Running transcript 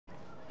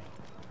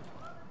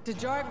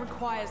Dejarik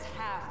requires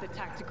half the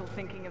tactical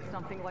thinking of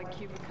something like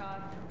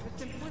Cubicon.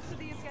 The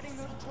simplicity of getting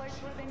those plays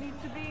where they need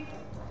to be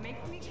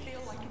makes me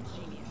feel like a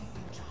genius.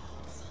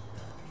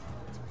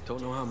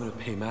 Don't know how I'm gonna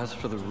pay Maz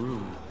for the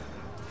room.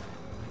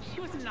 She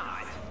was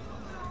not.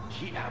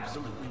 She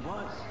absolutely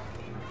was.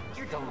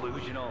 You're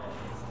delusional.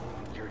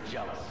 You're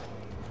jealous.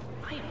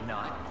 I am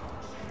not.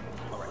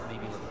 All right,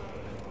 maybe look.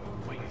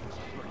 Wait,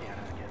 look at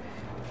it again.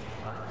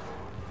 Huh?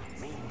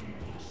 Me?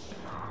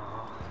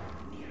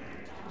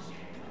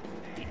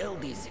 The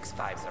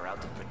LD-65s are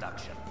out of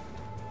production.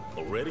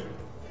 Already?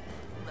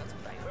 That's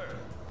what I heard.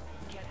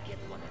 Can't get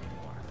one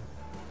anymore.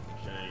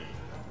 Shame.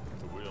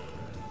 For real.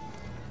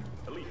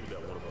 At least we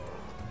got one of our own.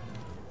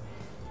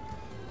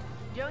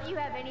 Don't you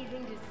have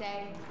anything to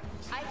say?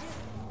 I just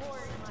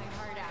poured my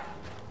heart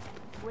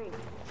out. Wait.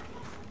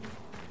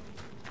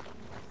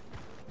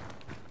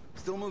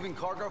 Still moving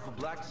cargo for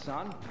Black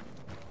Sun?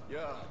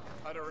 Yeah,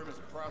 Idarim is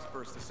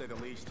prosperous to say the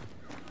least.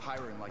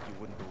 Hiring like you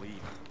wouldn't believe.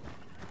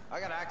 I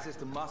got access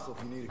to muscle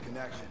if you need a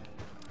connection.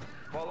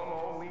 Follow my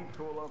old lead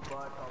tool up,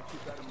 but I'll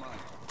keep that in mind.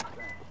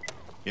 Thanks.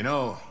 You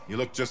know, you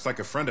look just like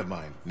a friend of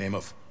mine, name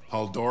of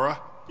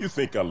Haldora. You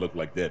think I look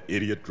like that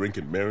idiot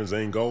drinking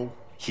Marinzane Gold?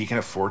 He can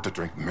afford to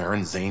drink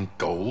Marinzane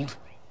Gold?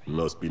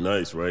 Must be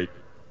nice, right?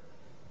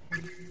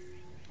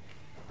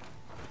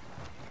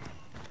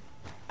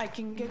 I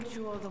can get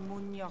you all the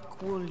Munyak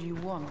wool you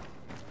want,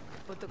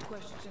 but the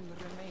question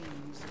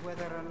remains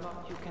whether or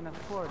not you can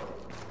afford it.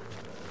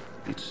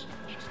 It's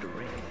just a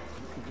raid.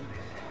 You can do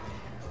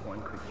this.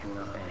 One quick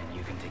tune-up and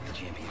you can take the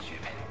championship.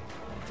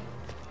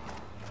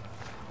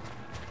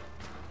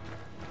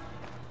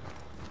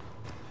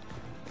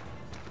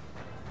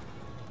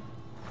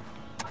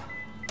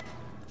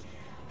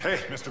 Hey,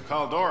 Mr.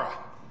 Paldora.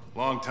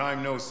 Long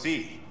time no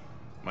see.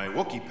 My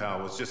Wookiee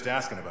pal was just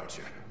asking about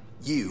you.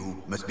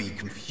 You must be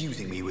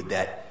confusing me with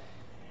that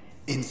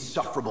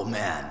insufferable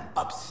man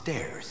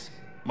upstairs.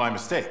 My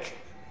mistake.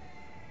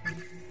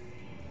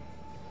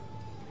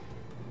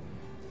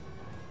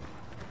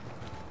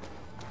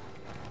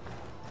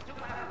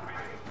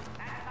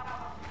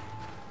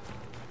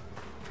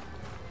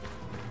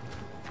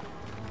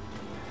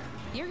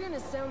 You're gonna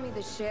sell me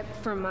the ship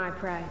for my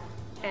price,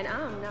 and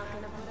I'm not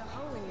gonna put a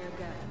hole in your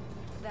gut.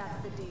 That's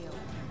the deal.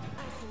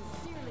 I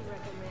sincerely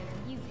recommend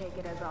you take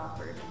it as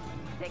offered.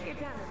 Take your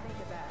time to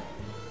think about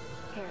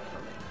it.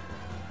 Carefully.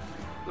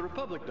 The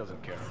Republic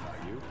doesn't care about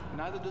you.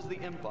 Neither does the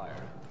Empire.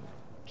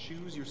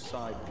 Choose your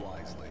side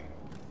wisely.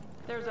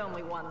 There's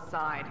only one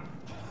side.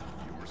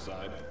 Your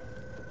side?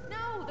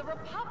 No, the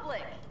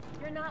Republic!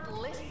 You're not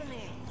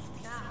listening.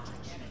 Nah,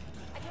 forget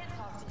it. I can't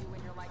talk to you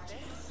when you're like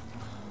this.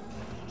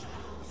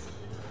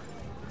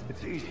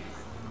 It's easy.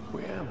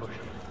 We ambush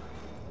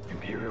them.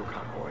 Imperial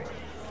convoy.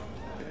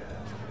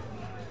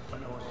 Yeah. I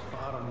know a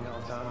spot on the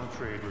Altano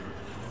trade route.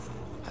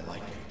 I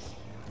like it.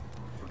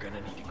 We're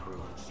gonna need a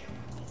crew.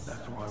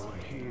 That's why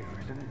we're here,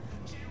 isn't it?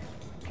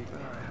 Keep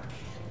an eye out.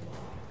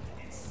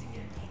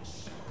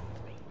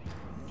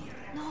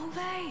 No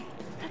way!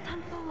 That's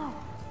Han Solo!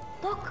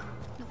 Look!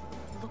 No,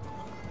 look.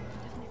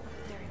 Definitely not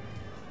there.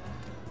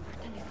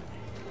 Pretend he's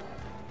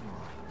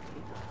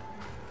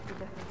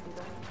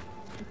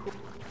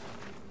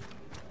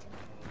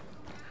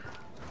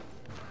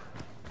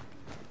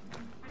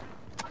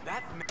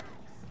That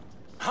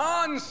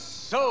Han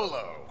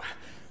Solo!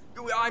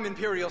 I'm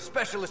Imperial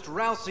Specialist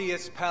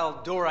Ralcius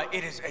Paldora.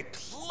 It is a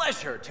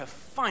pleasure to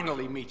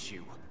finally meet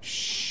you.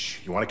 Shh,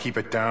 you want to keep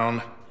it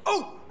down?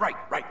 Oh, right.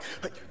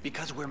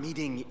 Because we're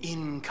meeting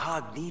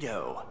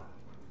incognito.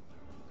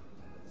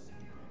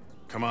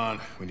 Come on,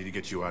 we need to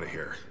get you out of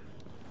here.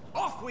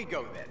 Off we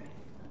go,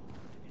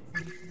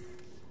 then.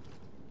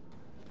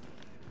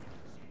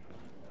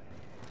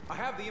 I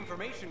have the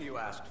information you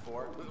asked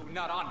for.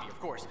 Not on me, of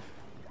course.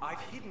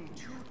 I've hidden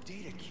 2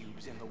 data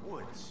cubes in the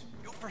woods.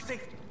 For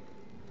safety.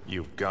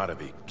 You've got to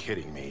be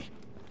kidding me.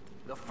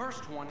 The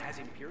first one has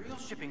Imperial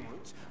shipping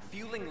routes,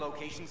 fueling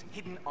locations,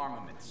 hidden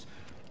armaments.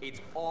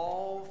 It's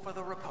all for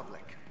the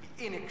Republic,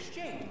 in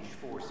exchange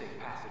for safe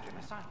passage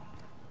and asylum.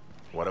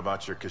 What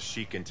about your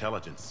Kashyyyk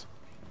intelligence?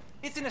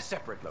 It's in a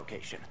separate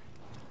location.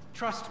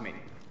 Trust me,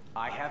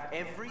 I have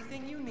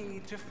everything you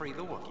need to free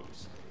the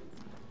Wookiees.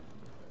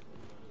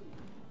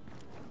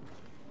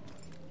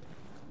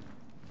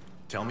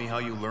 Tell me how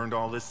you learned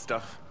all this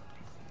stuff?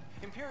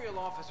 Imperial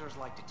officers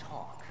like to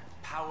talk.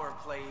 Power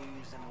plays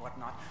and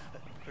whatnot.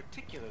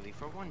 Particularly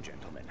for one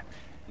gentleman.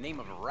 Name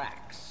of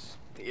Rax,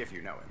 if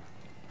you know him.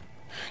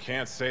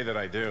 Can't say that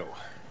I do.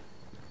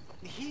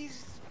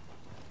 He's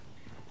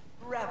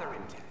rather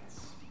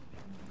intense.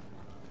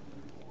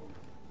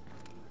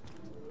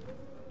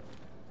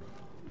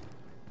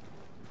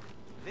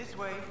 This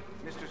way,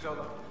 Mr.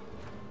 Solo.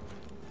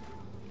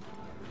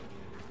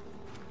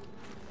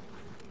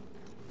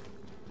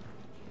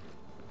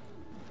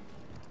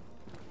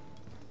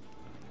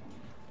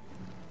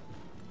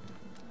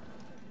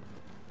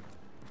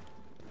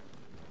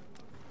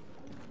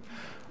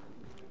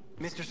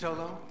 Mr.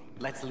 Solo,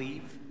 let's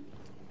leave.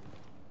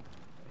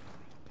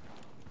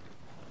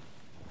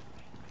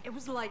 It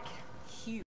was like huge.